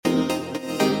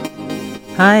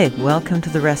Hi, welcome to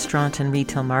the Restaurant and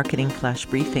Retail Marketing Flash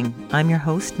Briefing. I'm your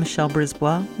host, Michelle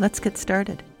Brisbois. Let's get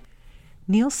started.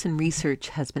 Nielsen Research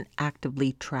has been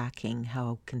actively tracking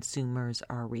how consumers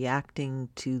are reacting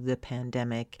to the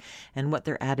pandemic and what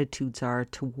their attitudes are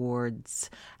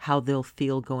towards how they'll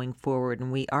feel going forward.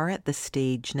 And we are at the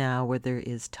stage now where there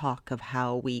is talk of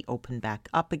how we open back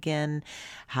up again,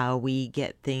 how we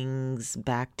get things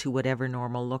back to whatever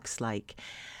normal looks like.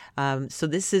 So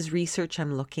this is research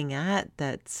I'm looking at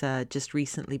that's just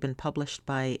recently been published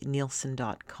by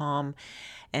Nielsen.com.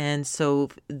 And so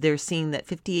they're seeing that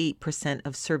 58%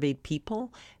 of surveyed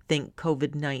people think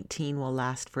COVID-19 will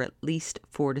last for at least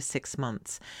 4 to 6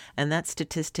 months. And that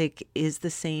statistic is the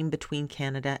same between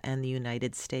Canada and the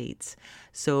United States.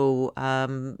 So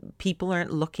people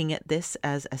aren't looking at this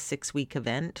as a 6-week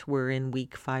event. We're in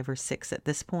week 5 or 6 at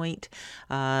this point.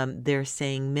 They're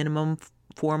saying minimum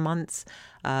 4 months,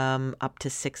 up to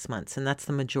 6 months, and that's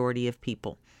the majority of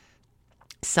people.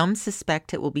 Some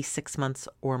suspect it will be 6 months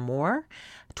or more.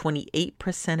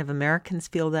 28% of Americans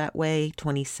feel that way.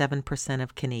 27%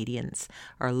 of Canadians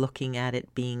are looking at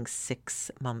it being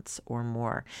 6 months or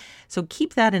more. So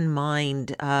keep that in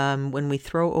mind. When we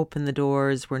throw open the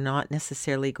doors, we're not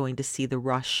necessarily going to see the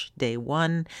rush day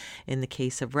one. In the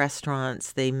case of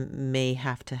restaurants, they may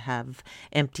have to have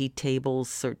empty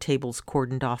tables or tables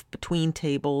cordoned off between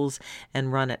tables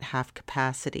and run at half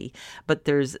capacity. But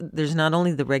there's not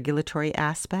only the regulatory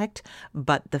aspect,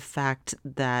 but the fact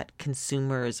that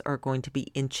consumers are going to be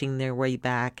inching their way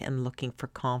back and looking for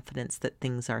confidence that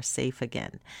things are safe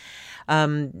again.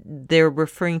 They're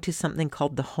referring to something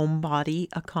called the homebody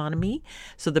economy.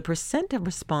 So the percent of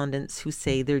respondents who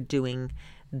say they're doing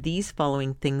these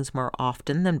following things more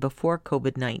often than before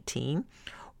COVID-19.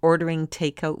 Ordering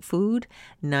takeout food,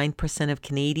 9% of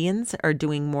Canadians are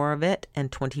doing more of it,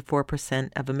 and 24%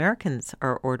 of Americans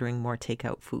are ordering more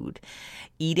takeout food.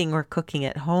 Eating or cooking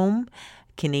at home,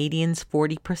 Canadians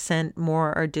 40%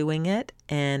 more are doing it,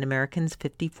 and Americans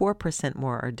 54%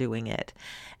 more are doing it.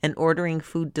 And ordering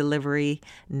food delivery,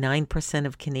 9%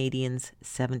 of Canadians,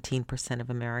 17% of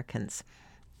Americans.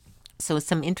 So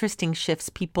some interesting shifts.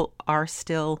 People are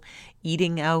still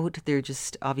eating out. They're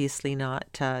just obviously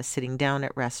not sitting down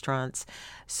at restaurants.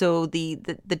 So the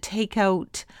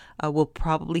takeout will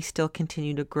probably still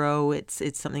continue to grow. It's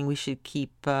something we should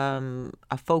keep a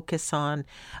focus on,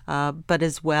 but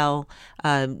as well,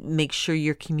 make sure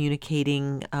you're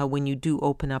communicating when you do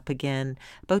open up again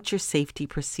about your safety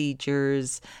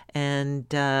procedures and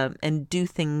do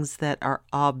things that are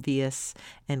obvious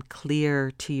and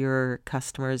clear to your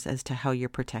customers as to how you're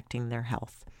protecting their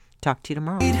health. Talk to you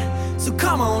tomorrow. So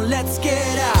come on, let's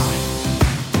get out.